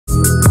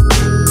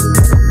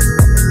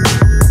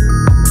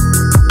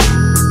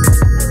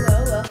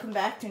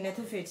at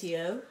the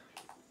video.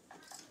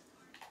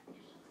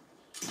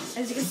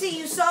 As you can see,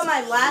 you saw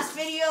my last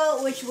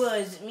video, which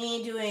was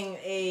me doing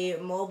a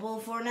mobile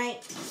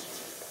Fortnite.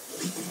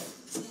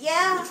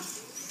 Yeah,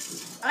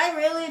 I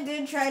really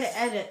did try to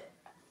edit.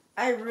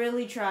 I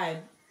really tried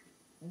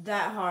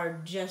that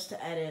hard just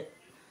to edit.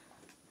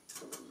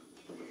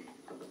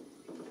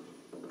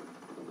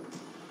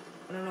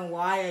 I don't know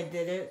why I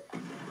did it,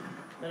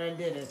 but I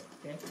did it.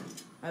 Okay,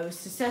 I was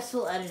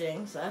successful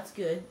editing, so that's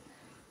good.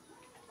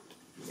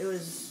 It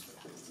was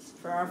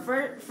for our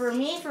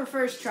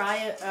first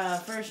try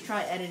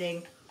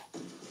editing.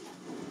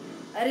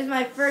 That is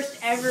my first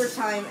ever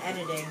time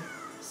editing,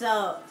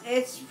 so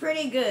it's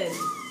pretty good.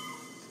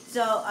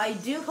 So I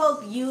do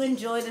hope you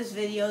enjoy this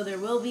video. There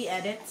will be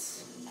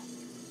edits.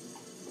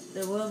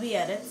 There will be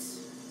edits.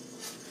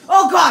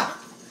 Oh God!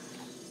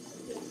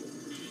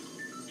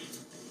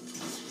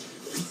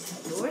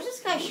 Where's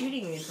this guy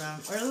shooting me from?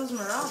 Or are those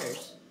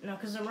Marauders? No,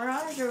 because the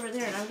Marauders are over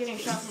there and I'm getting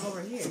shot from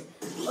over here.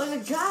 Oh,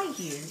 there's a guy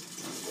here.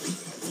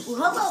 Well,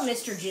 hello,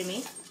 Mr.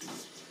 Jimmy.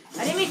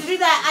 I didn't mean to do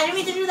that. I didn't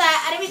mean to do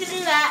that. I didn't mean to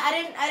do that.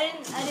 I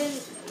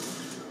didn't.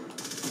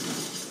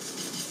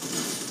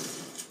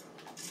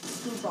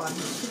 Poop on.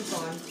 Poop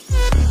on.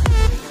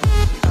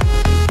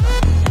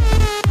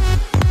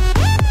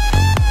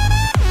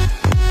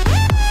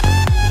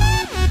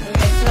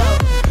 Okay, so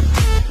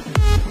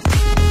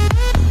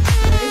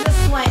there is a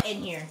sweat in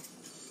here.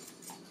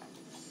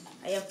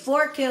 I have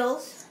 4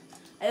 kills.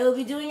 I will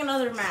be doing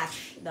another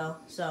match, though,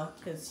 so,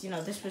 because, you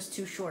know, this was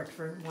too short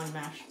for one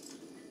match.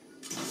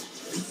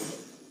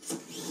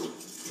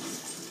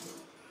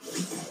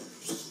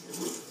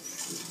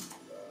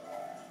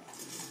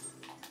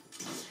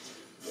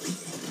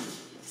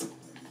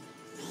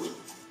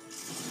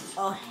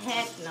 Oh,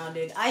 heck no,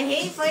 dude. I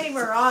hate fighting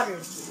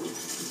Marauders.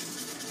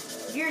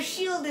 Your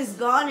shield is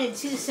gone in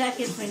 2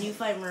 seconds when you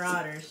fight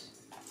Marauders.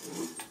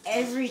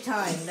 Every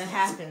time that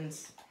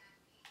happens.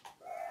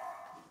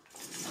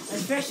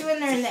 Especially when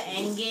they're in the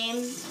end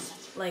game,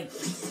 like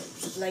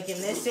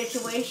in this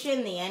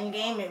situation, the end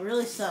game, it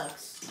really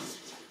sucks.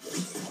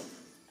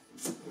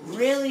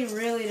 Really,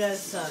 really does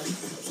suck.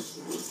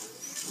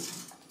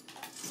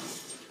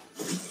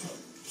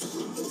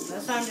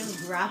 That's why I'm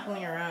just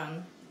grappling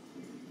around.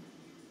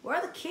 Where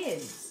are the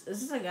kids?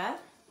 Is this a guy?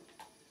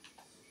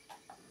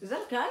 Is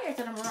that a guy or is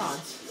that a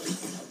mirage?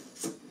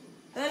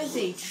 That is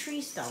a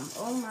tree stump.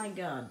 Oh my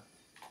God.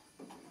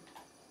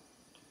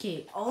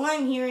 Okay, all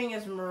I'm hearing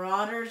is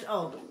Marauders.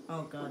 Oh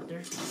God,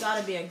 there's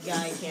gotta be a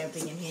guy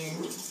camping in here.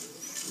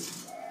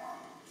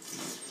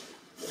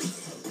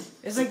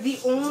 It's like the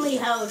only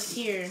house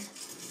here.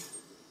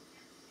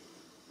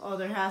 Oh,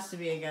 there has to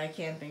be a guy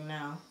camping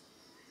now.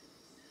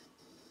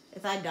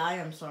 If I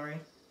die, I'm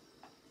sorry.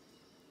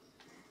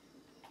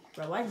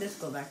 Bro, why'd this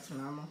go back to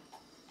normal?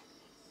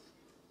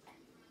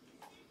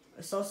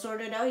 It's all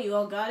sorted out. You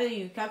all got it.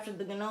 You captured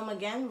the gnome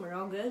again. We're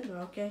all good.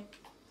 We're okay.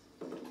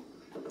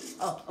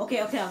 Oh, okay.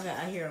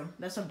 I hear him.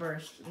 That's a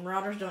burst.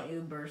 Marauders don't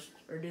use burst,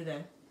 or do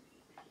they?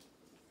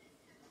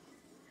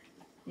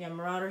 Yeah,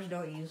 Marauders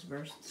don't use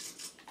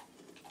bursts.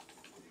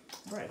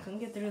 Bro, I couldn't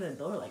get through the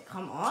door. Like,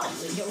 come on.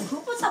 Like, yo, who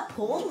put the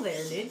pole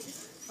there, dude?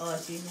 Oh, I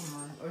see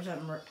someone. Or is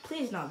that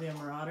please not be a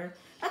Marauder.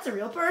 That's a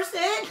real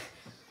person.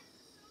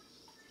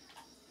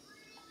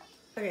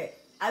 Okay,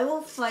 I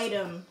will fight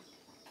him.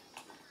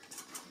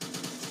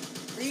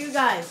 For you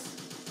guys.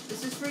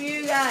 This is for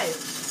you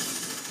guys.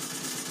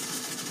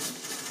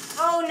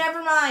 Oh,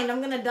 never mind. I'm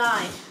gonna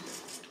die.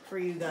 For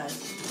you guys.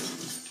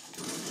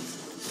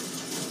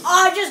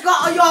 Oh, I just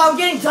got... Oh, yo, I'm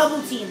getting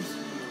double teamed.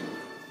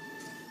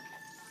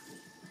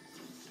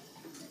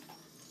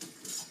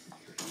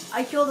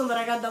 I killed him, but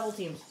I got double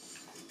teamed.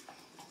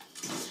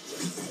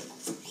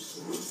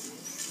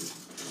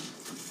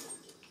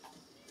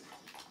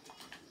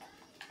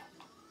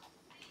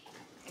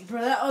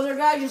 Bro, that other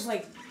guy just,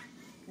 like,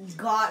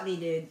 got me,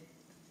 dude.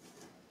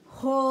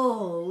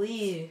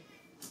 Holy.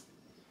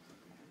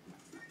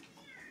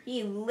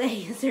 He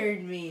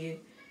lasered me.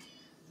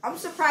 I'm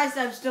surprised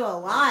I'm still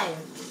alive.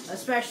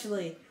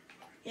 Especially,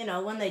 you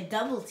know, when they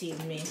double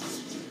teamed me.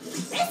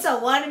 It's a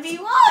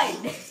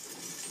 1v1.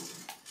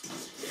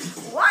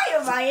 Why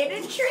am I in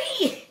a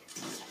tree?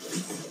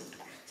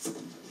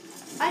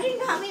 I did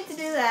not mean to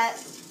do that.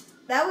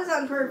 That was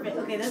on purpose.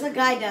 Okay, there's a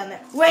guy down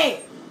there.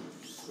 Wait.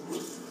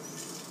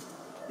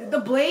 Did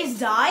the blaze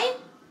die?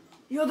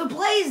 Yo, the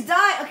blaze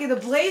died. Okay, the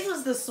blaze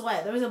was the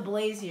sweat. There was a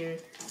blaze here.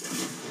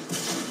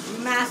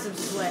 Massive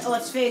sweat. Oh,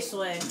 it's Face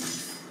Sway.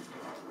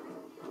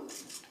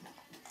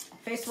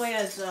 Face Sway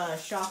has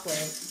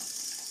shockwave.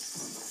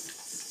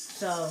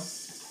 So,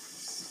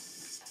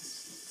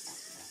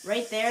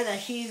 right there,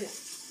 that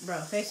she's...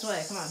 Bro, Face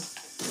Sway, come on.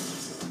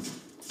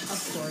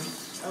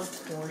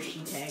 Of course she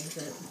tags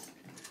it.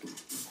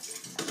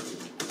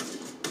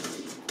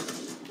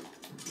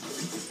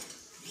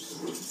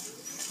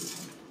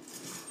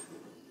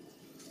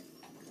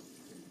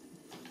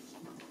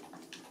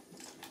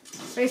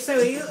 Face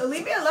Sway,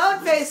 leave me alone,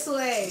 Face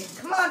Sway.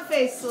 Come on,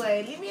 Face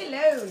Sway, leave me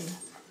alone.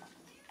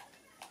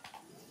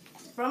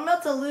 I'm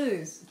about to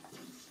lose.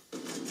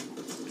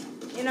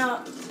 You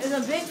know, it's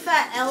a big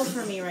fat L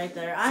for me right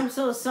there. I'm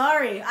so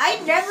sorry. I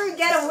never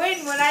get a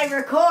win when I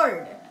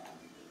record.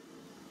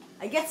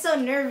 I get so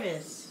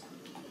nervous.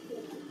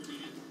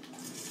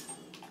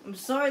 I'm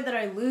sorry that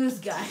I lose,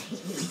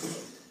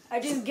 guys. I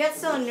just get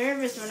so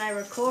nervous when I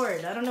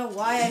record. I don't know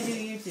why I do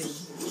YouTube.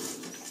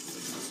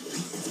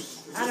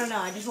 I don't know.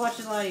 I just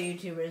watch a lot of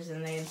YouTubers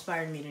and they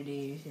inspired me to do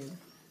YouTube.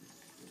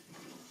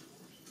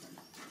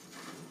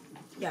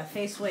 Yeah,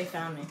 Faceway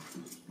found me.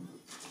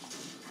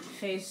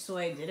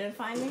 Faceway didn't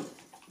find me?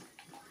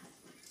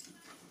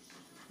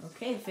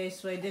 Okay,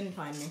 Faceway didn't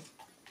find me.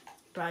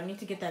 Bro, I need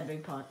to get that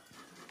big pot.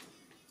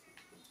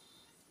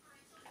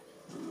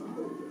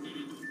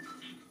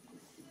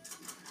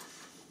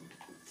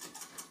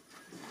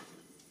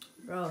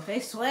 Bro,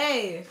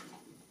 Faceway!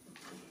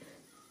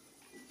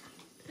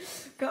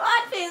 Come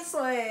on,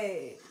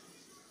 Faceway!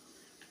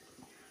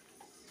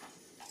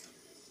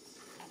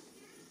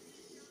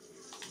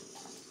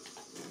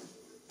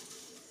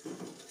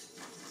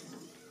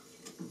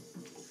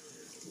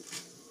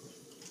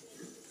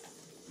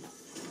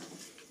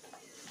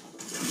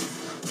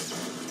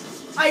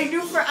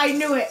 I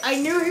knew it. I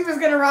knew he was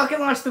gonna rocket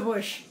launch the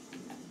bush.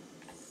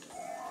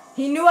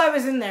 He knew I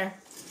was in there.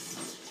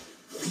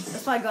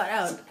 That's why I got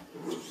out.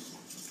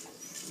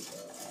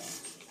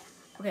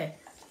 Okay.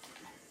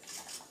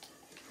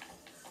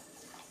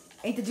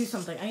 I need to do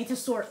something. I need to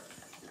sort.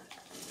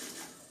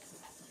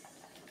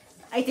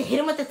 I need to hit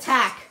him with the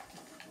tack.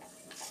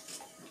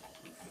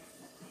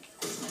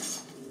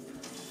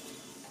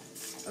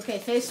 Okay,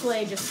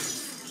 Faceway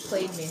just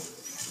played me.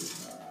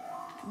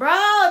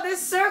 Bro,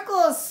 this circle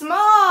is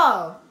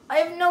small. I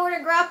have nowhere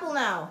to grapple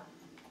now.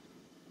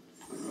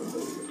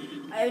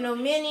 I have no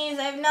minis.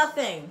 I have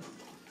nothing.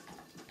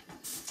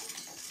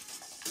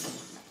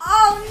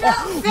 Oh no!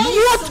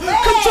 What?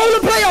 Controller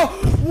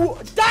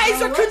player! That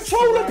is a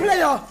controller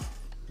player!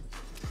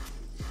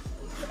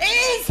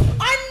 It is!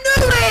 I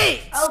knew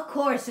it! Of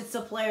course, it's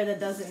a player that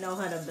doesn't know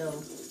how to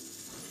build.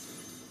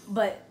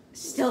 But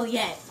still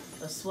yet,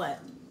 a sweat.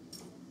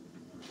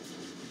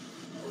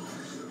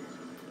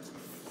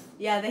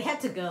 Yeah, they had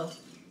to go.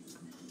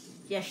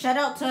 Yeah, shout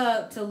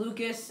out to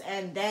Lucas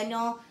and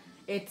Daniel.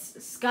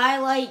 It's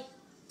Skylight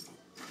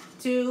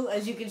 2,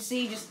 as you can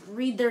see. Just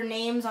read their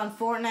names on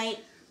Fortnite.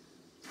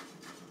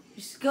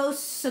 Just go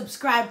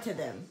subscribe to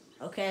them,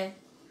 okay?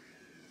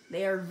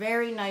 They are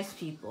very nice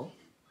people.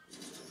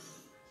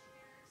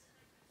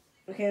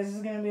 Okay, this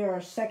is going to be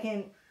our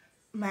second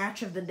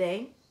match of the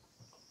day.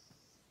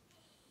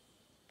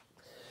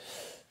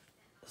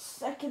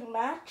 Second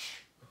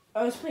match.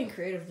 I was playing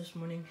creative this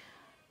morning.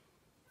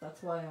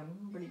 That's why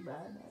I'm pretty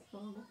bad at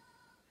normal.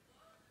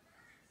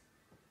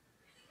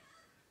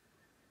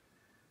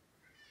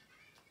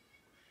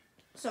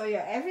 So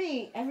yeah,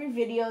 every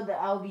video that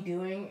I'll be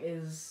doing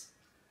is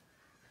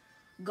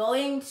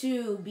going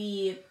to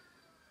be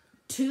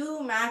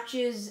 2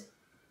 matches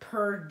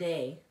per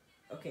day.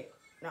 Okay,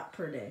 not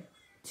per day.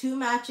 2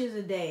 matches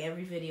a day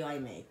every video I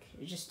make.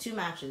 It's just 2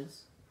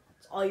 matches.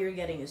 That's all you're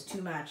getting is 2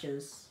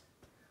 matches.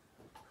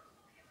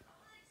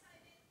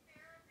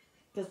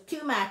 Because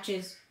 2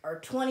 matches are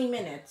 20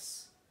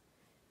 minutes.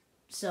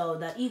 So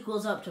that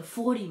equals up to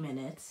 40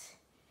 minutes.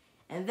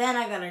 And then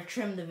I gotta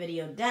trim the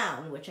video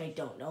down, which I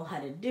don't know how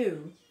to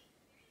do.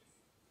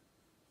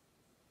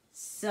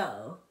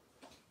 So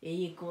it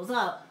equals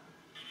up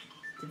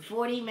to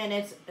 40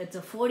 minutes. It's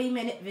a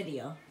 40-minute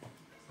video.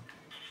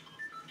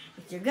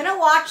 If you're gonna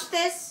watch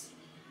this,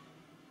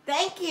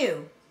 thank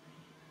you.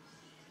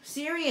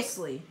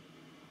 Seriously.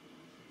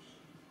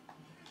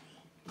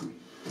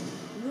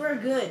 You are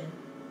good.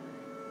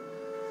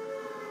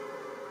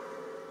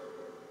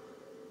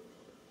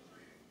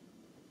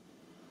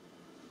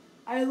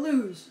 I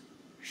lose.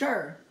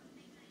 Sure.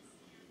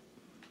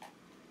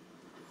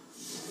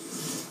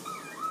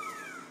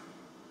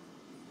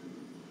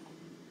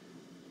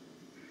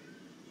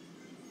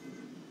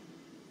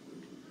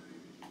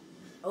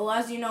 Oh,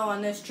 as you know,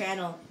 on this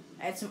channel,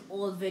 I had some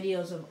old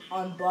videos of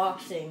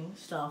unboxing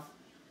stuff.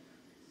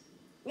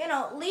 You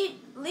know,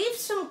 leave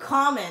some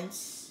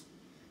comments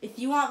if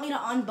you want me to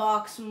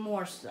unbox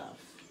more stuff.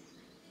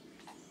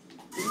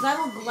 Because I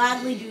will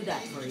gladly do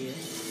that for you.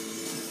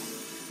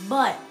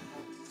 But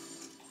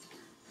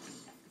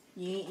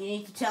you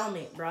need to tell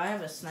me. Bro, I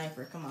have a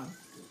sniper. Come on.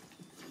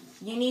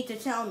 You need to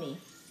tell me.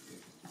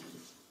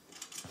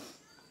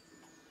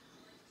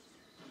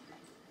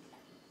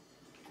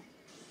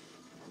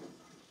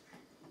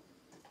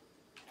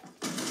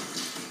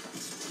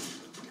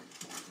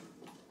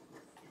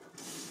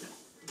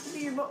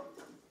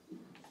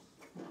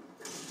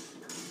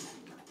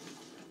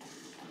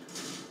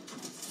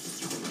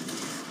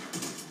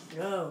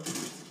 Go.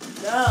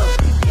 Go.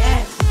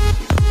 Yes.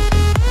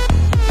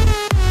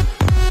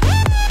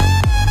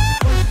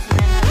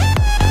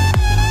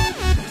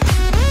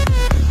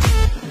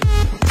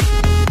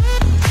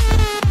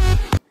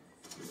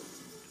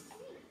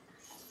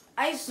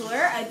 I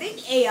swear, I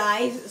think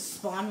AIs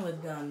spawn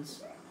with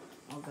guns.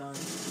 Oh god.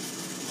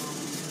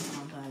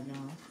 Oh god, no.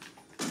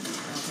 I don't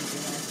think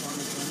AIs spawn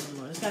with guns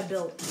anymore. This guy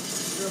built.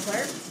 Real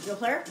player? Real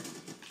player?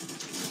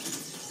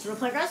 Real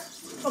player,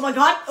 guys. Oh my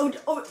god.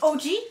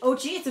 OG.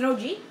 It's an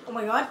OG. Oh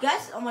my god,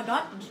 guys. Oh my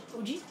god.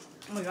 OG.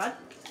 Oh my god.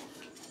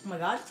 Oh my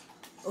god.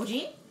 OG.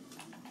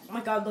 Oh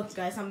my god, look,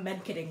 guys. I'm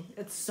med kidding.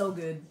 It's so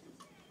good.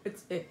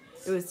 It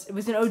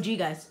was an OG,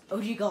 guys.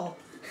 OG goal.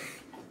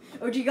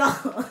 OG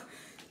goal.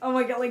 Oh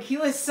my god, like he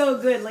was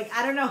so good. Like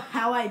I don't know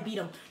how I beat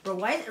him. Bro,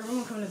 why is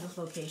everyone coming to this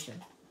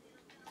location?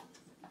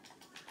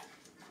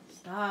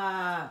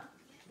 Stop.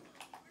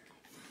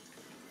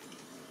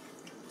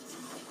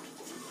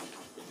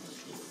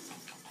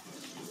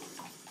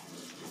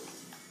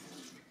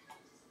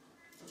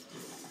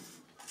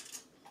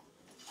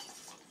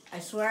 I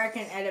swear I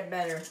can edit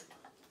better.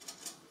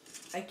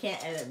 I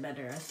can't edit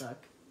better. I suck.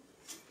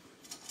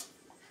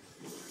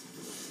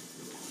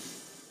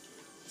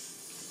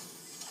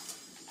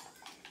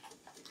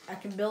 I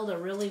can build a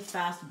really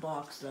fast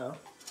box though.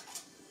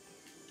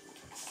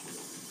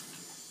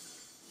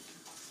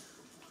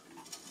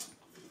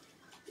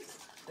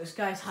 This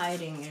guy's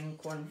hiding in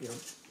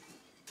cornfield.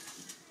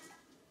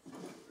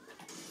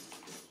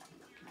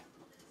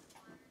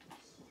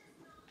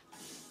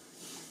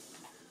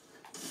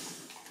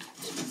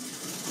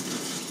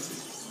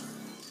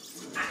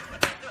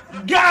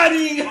 Got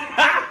him!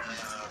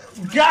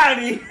 Got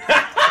him!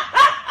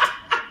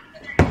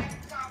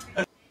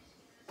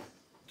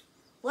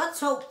 Let's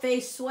hope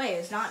Face Sway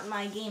is not in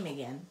my game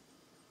again.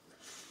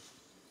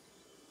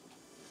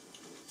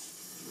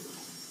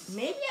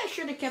 Maybe I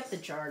should have kept the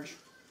charge.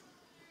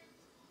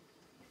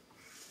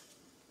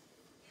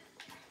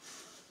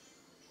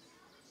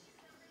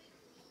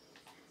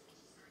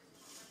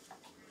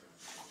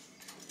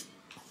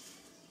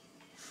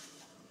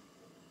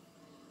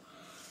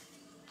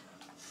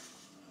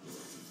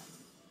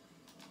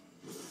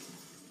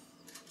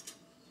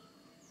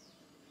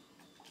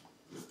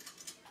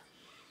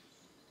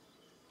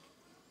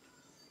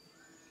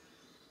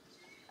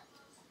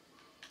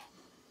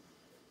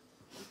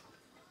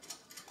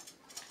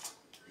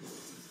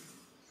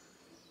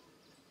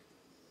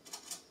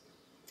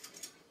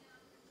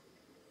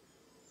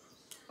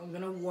 I'm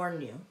gonna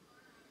warn you.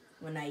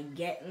 When I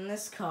get in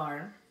this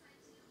car,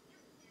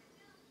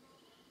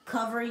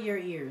 cover your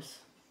ears.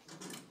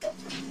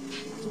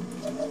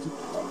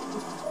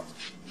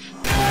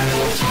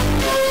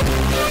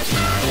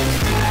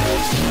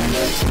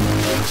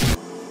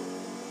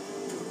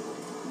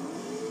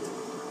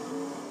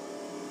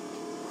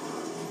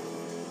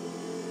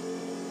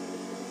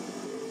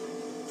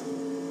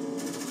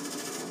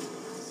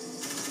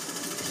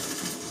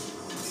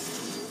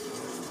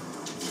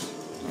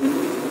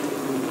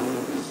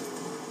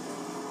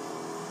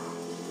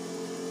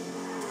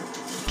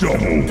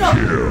 Double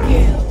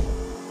kill.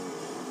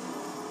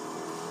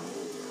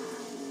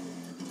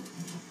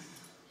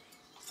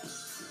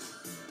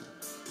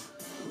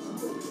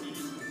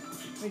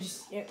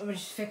 Let me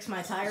just fix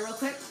my tire real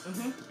quick.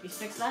 Just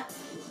fix that.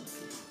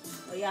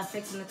 Oh yeah,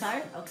 fixing the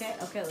tire. Okay,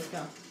 let's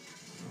go.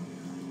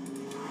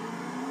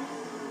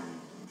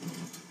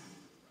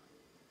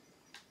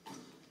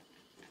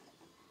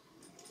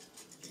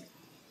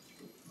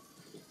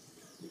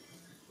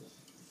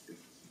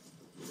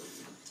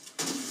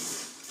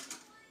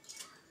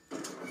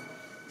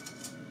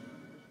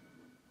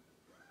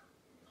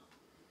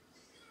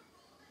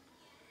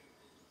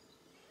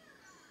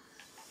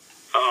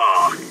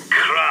 Oh,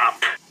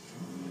 crap.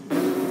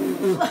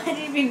 I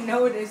didn't even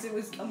notice it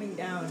was coming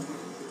down.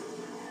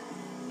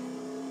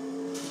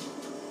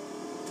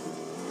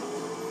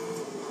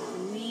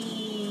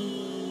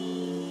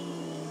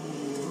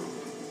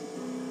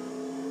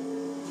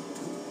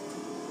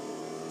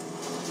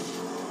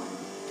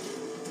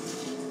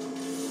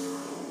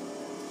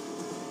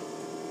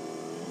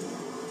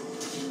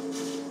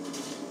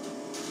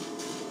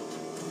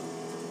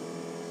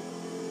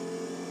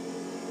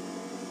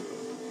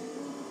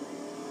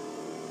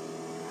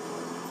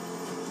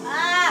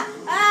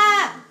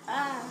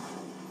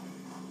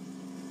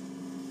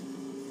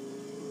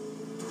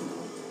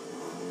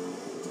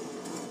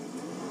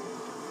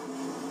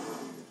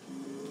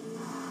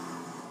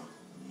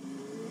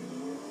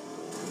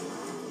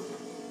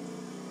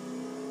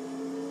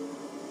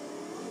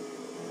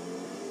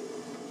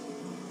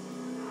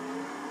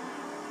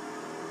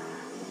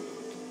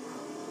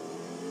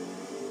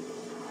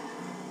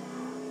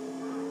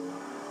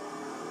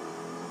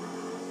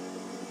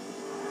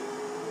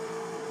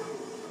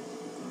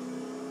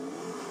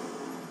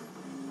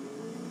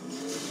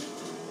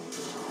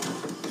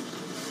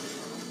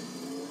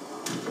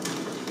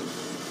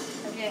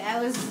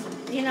 I was,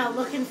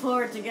 looking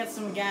forward to get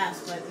some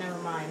gas, but never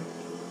mind.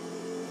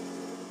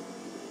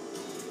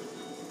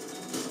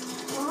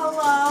 Well,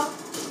 hello.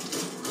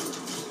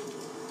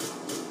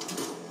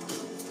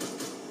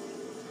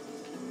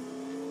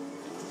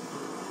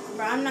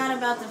 Bro, I'm not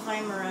about to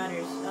fight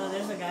marauders. Oh,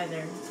 there's a guy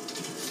there.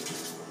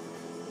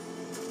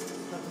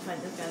 About to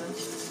fight this guy though.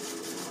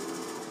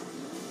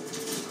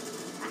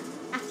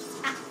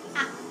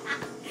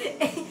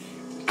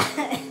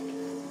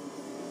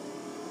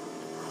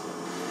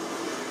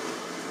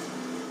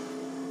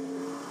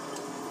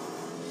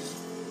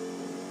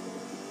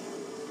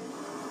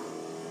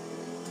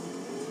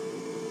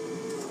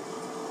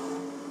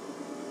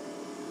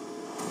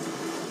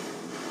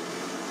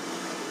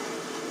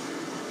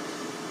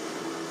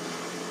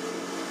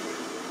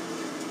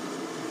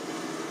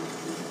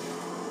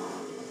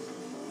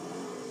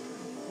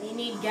 We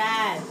need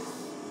gas.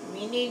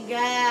 We need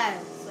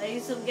gas. I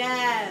need some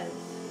gas.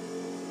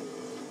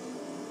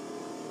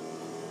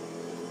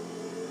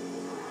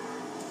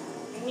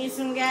 I need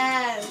some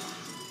gas.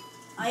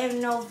 I have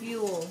no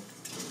fuel.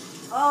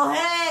 Oh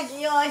heck,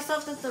 yo, I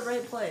stopped at the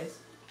right place.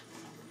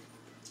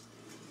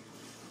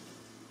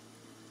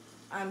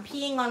 I'm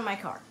peeing on my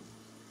car.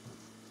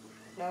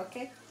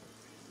 Okay.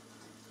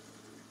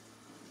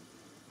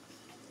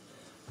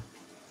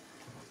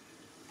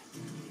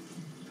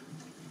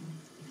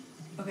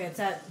 Okay, it's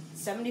at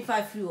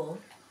 75 fuel.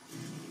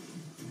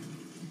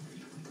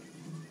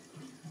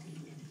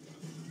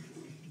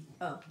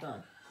 Oh,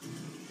 God.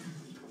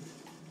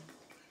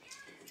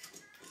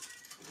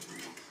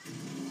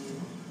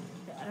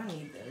 I don't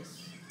need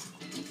this.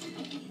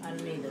 I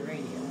don't need the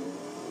radio.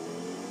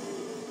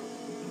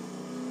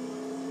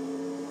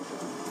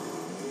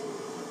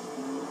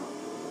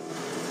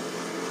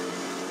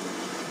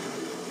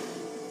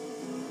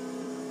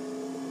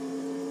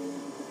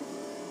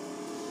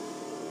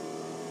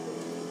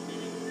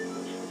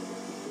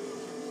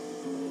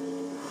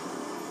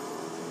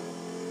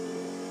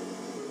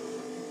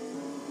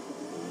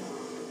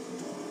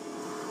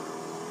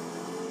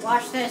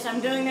 Watch this.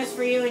 I'm doing this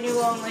for you and you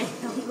only.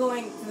 I'm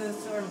going to the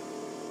storm.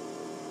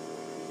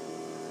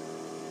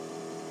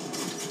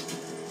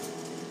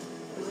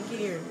 Look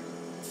here.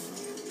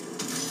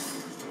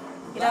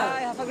 Get out. Bye,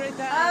 have a great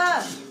time.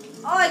 Ah!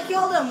 Oh, I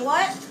killed him.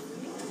 What?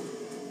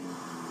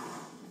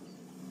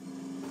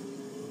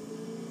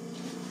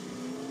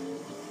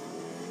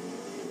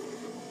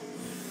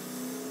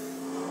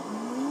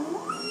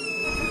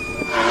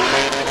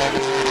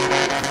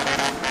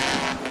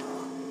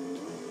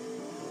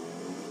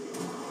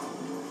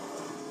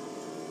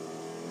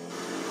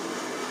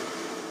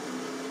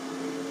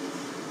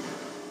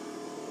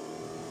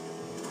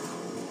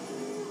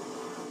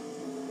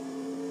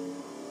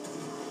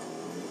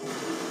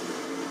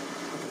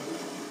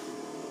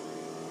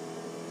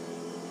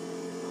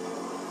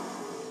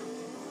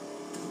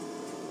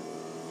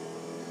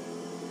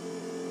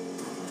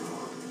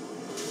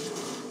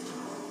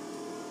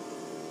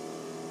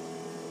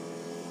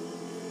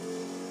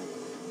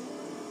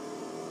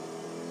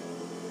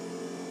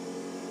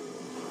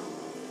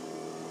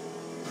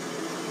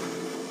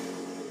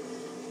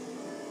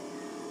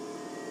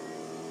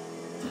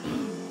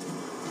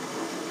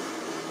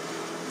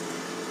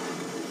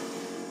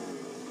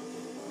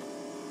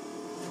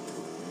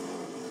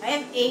 I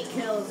have 8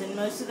 kills, and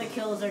most of the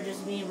kills are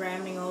just me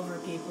ramming over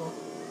people.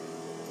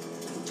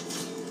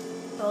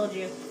 Told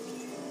you.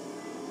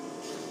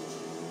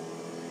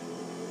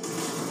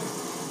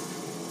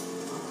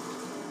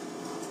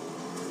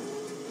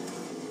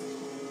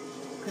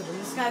 Okay, when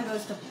this guy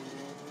goes to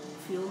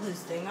fuel his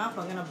thing up,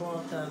 I'm gonna blow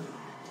up the...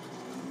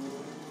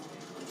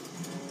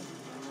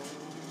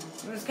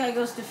 When this guy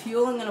goes to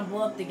fuel, I'm gonna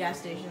blow up the gas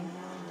station.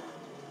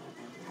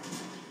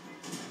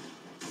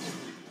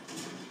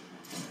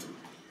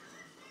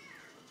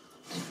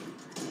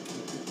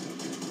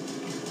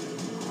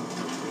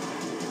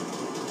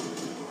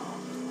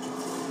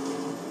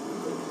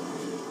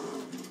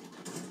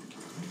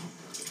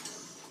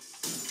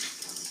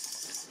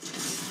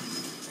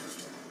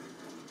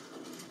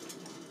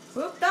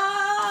 Pooped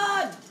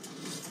on!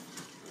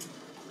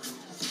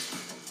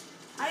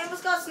 I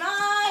almost got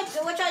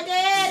sniped, which I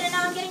did, and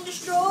now I'm getting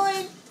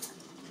destroyed.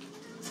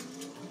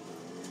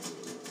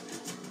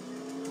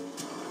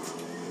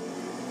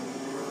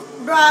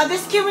 Bruh,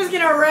 this kid was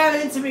gonna ram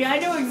into me. I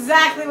knew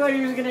exactly what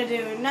he was gonna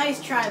do.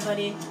 Nice try,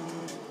 buddy.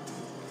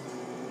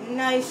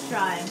 Nice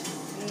try.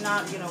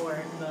 Not gonna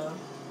work, though.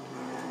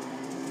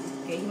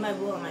 Okay, he might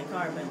blow up my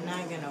car, but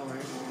not gonna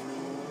work.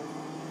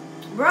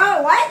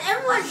 Bro, why is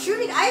everyone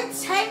shooting? I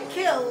have 10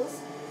 kills,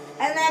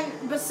 and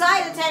then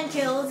beside the 10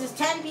 kills is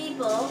 10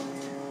 people,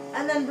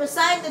 and then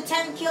beside the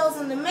 10 kills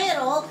in the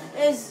middle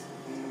is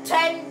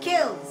 10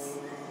 kills.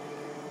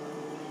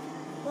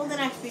 Golden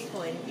XP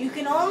coin. You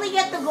can only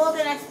get the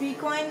golden XP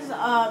coins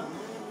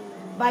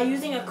by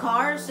using a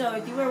car, so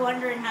if you were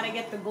wondering how to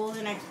get the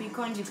golden XP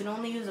coins, you can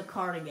only use a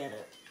car to get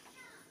it.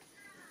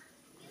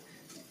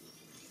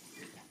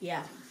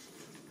 Yeah.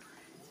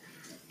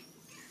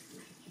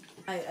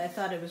 I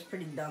thought it was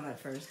pretty dumb at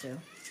first, too.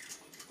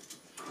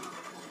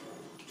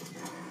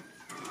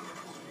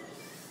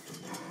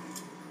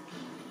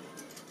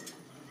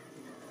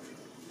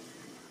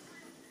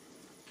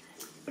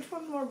 Which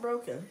one's more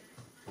broken?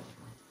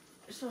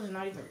 This one's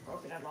not even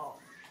broken at all.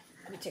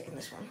 I'll be taking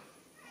this one.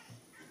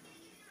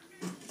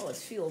 Oh,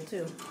 it's fueled,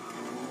 too.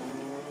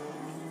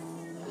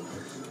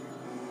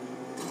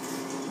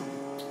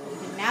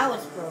 Okay, now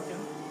it's broken.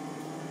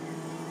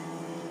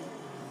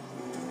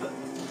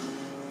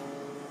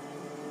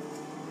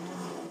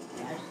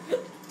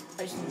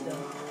 I just need to...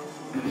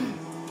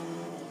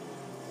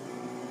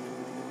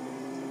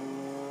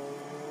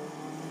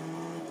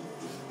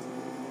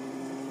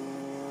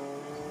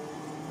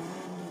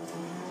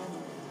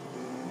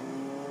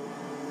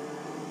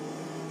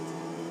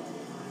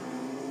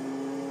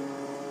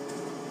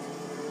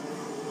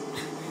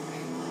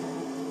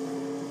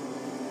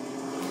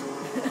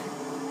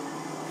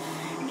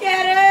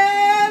 Get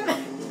it!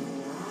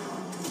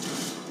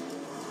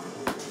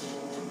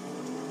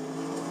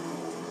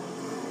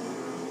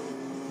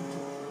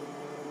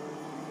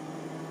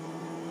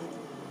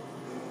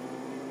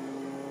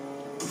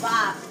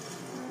 Bop.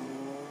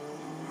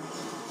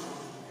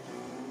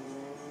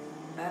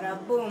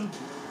 Bada boom.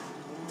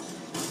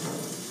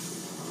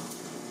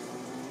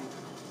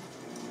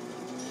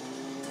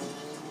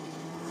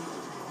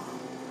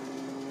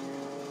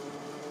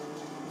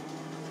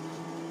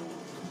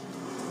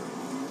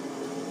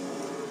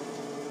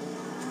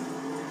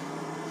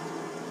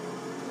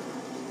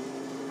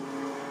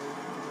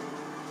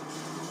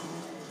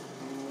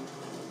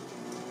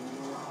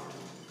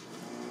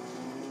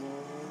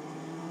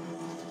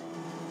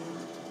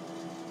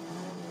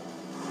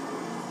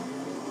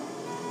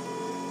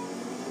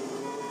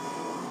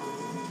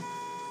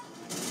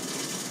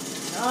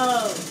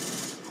 Oh.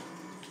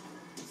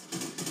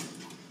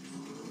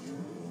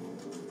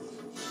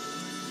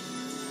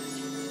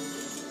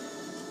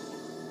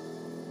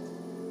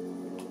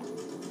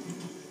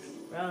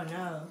 Bro,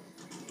 no.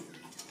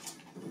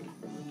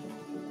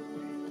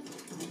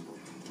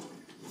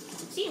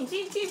 Team.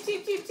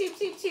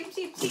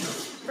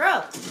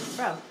 Bro.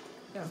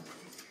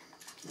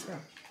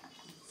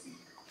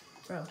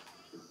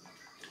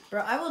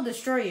 Bro, I will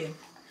destroy you.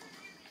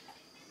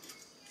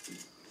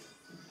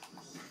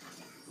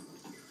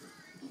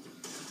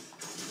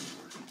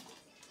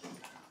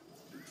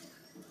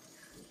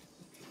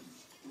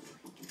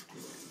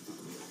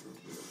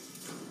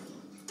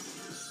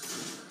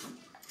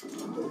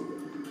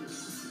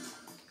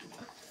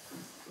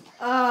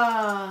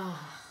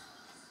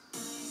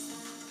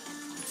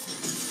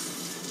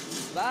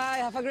 Bye,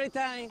 have a great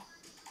time.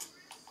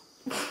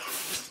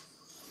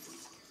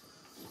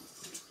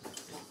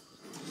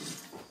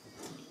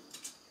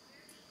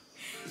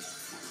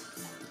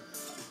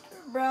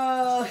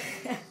 Bro.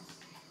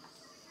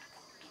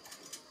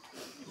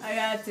 I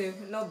got to.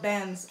 No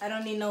bans. I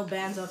don't need no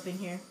bans up in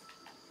here.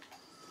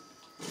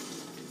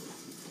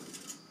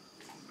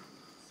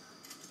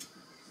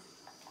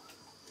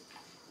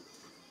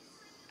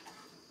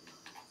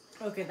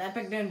 Okay, that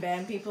Epic didn't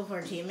ban people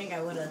for teaming.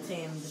 I would have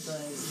tamed,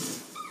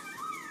 but...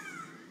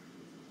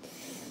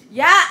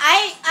 Yeah,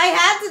 I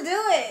had to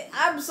do it.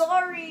 I'm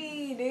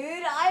sorry,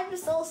 dude. I'm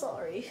so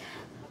sorry.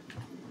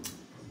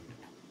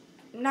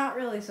 Not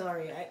really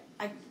sorry.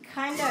 I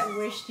kind of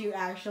wished you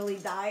actually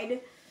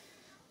died.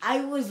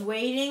 I was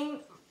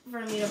waiting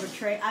for me to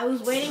betray. I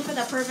was waiting for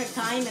the perfect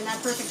time, and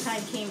that perfect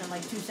time came in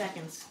like 2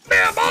 seconds.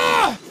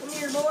 Bama! Come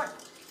here, boy.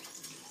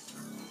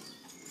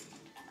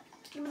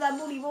 Give me that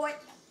booty, boy.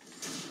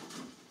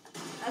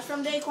 That's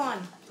from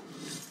Daquan.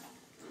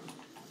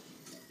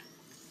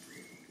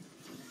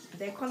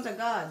 Daquan's a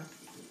god.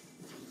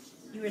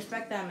 You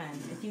respect that man.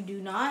 If you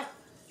do not,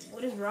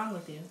 what is wrong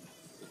with you?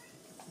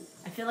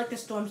 I feel like the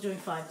storm's doing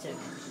 5 tick.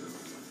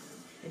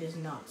 It is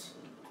not.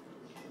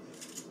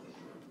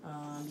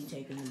 You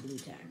taking the blue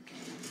tack.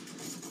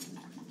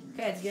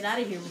 Okay, let's get out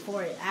of here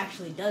before it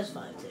actually does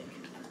 5 tick.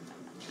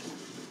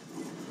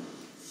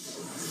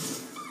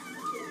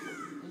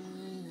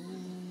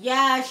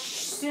 Yeah, as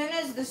soon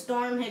as the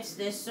storm hits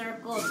this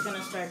circle, it's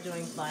gonna start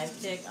doing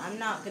 5 tick. I'm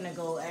not gonna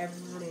go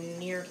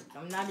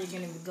I'm not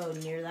even gonna go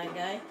near that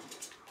guy.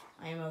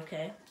 I am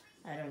okay.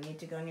 I don't need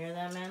to go near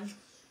that man.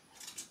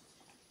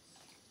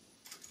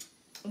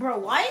 Bro,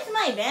 why is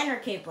my banner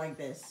cape like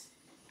this?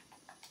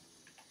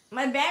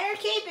 My banner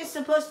cape is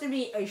supposed to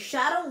be a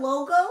shadow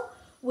logo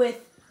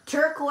with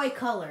turquoise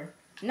color,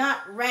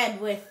 not red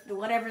with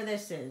whatever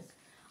this is.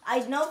 I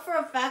know for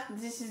a fact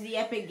that this is the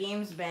Epic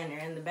Games banner,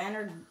 and the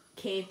banner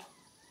cape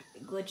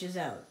glitches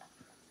out.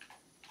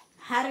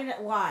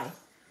 Why?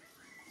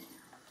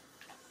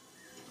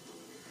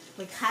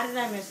 Like, how did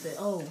I miss it?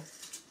 Oh.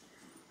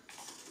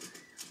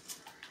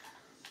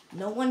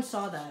 No one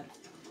saw that.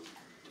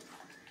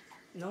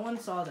 No one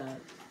saw that.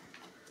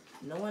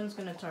 No one's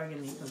gonna target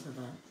me because of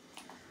that.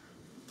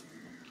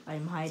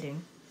 I'm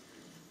hiding.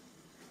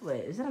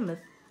 Wait, is that a myth?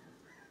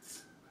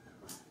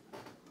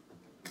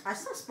 I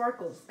saw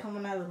sparkles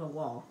coming out of the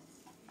wall.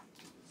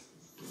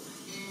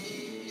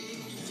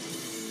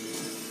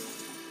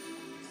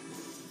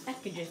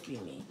 That could just be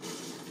me.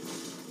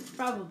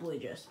 Probably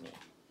just me.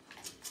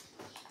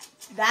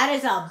 That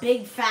is a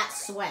big fat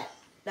sweat.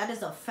 That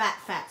is a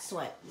fat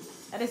sweat.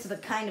 That is the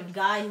kind of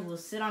guy who will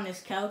sit on his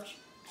couch,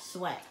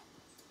 sweat.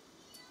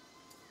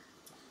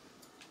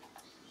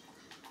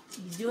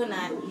 He's doing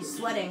that. He's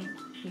sweating.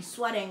 He's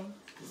sweating.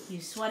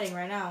 He's sweating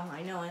right now.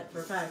 I know it for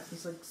a fact.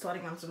 He's like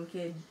sweating on some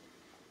kid.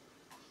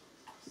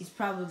 He's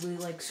probably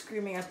like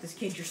screaming at this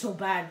kid, "You're so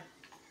bad.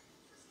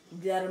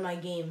 Get out of my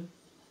game."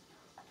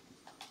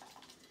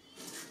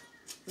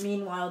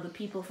 Meanwhile, the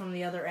people from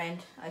the other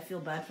end, I feel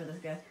bad for this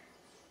guy.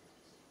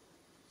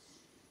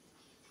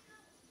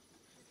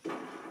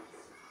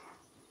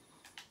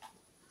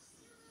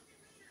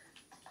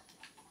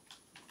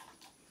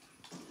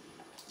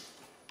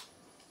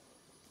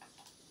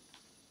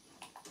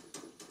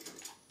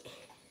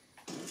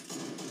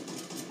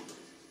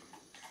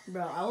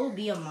 Bro, I will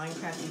be a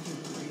Minecraft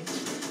YouTuber for you.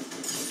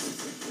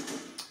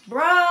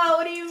 Bro,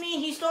 what do you mean?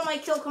 He stole my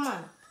kill. Come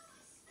on.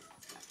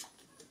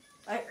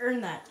 I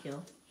earned that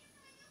kill.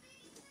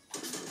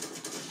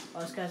 Oh,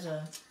 this guy's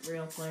a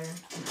real player.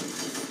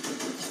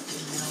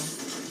 No.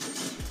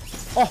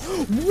 Oh,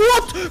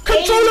 what?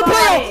 Controller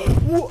player!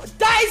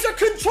 That is a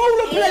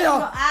controller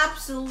player!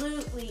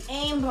 Absolutely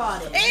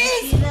aimbot it.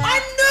 I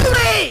knew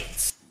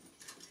it!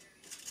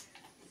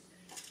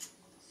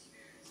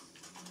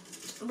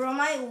 Bro,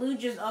 my loot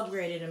just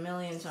upgraded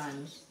 1,000,000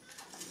 times.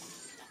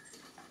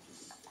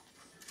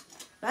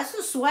 That's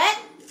the sweat?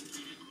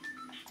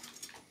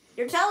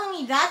 You're telling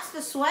me that's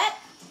the sweat?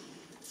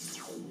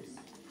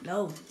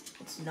 No,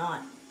 it's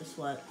not the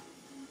sweat.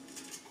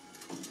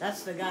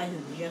 That's the guy who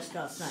just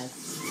got sniped.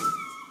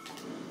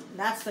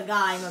 That's the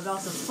guy I'm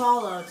about to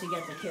follow to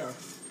get the kill.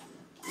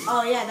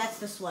 Oh yeah, that's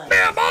the sweat.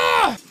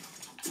 Mama!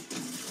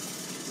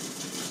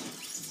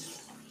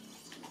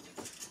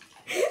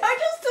 I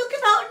just took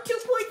him out in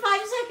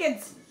 2.5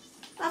 seconds.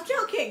 I'm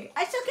joking.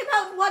 I took him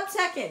out in 1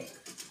 second.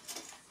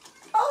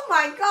 Oh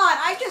my god,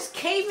 I just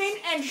came in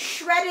and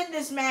shredded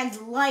this man's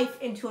life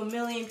into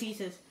 1,000,000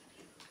 pieces.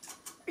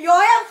 Yo,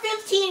 I have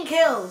 15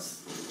 kills.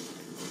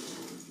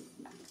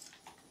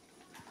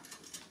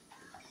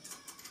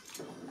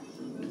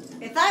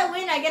 If I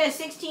win, I get a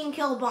 16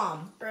 kill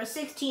bomb. Or a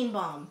 16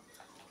 bomb.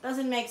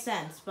 Doesn't make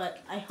sense,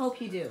 but I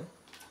hope you do.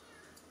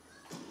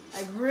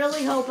 I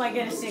really hope I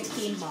get a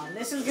 16 bomb.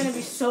 This is gonna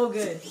be so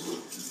good.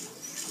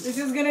 This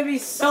is gonna be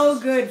so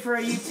good for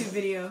a YouTube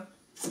video.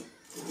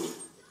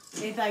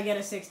 If I get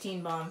a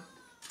 16 bomb.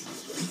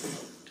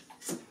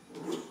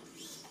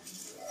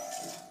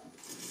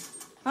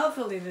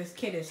 Hopefully this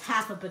kid is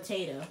half a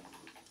potato.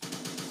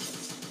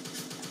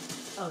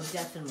 Oh,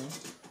 definitely.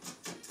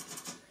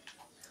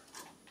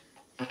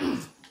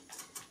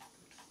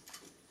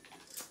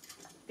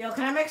 Yo,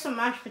 can I make some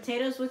mashed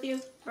potatoes with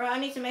you? Bro, I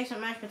need to make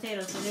some mashed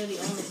potatoes because they're the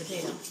only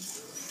potato.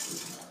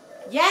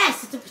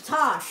 Yes, it's a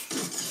potash.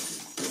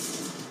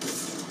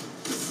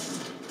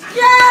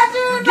 Yeah,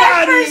 dude,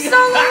 my first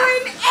solo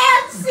win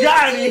and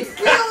 16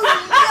 kills.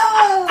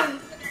 Yo,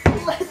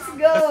 let's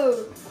go.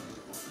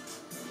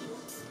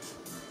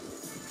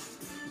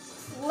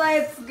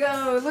 Let's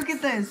go. Look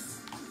at this.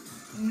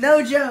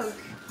 No joke.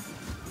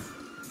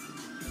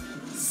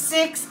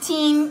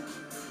 16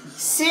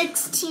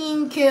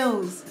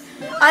 kills.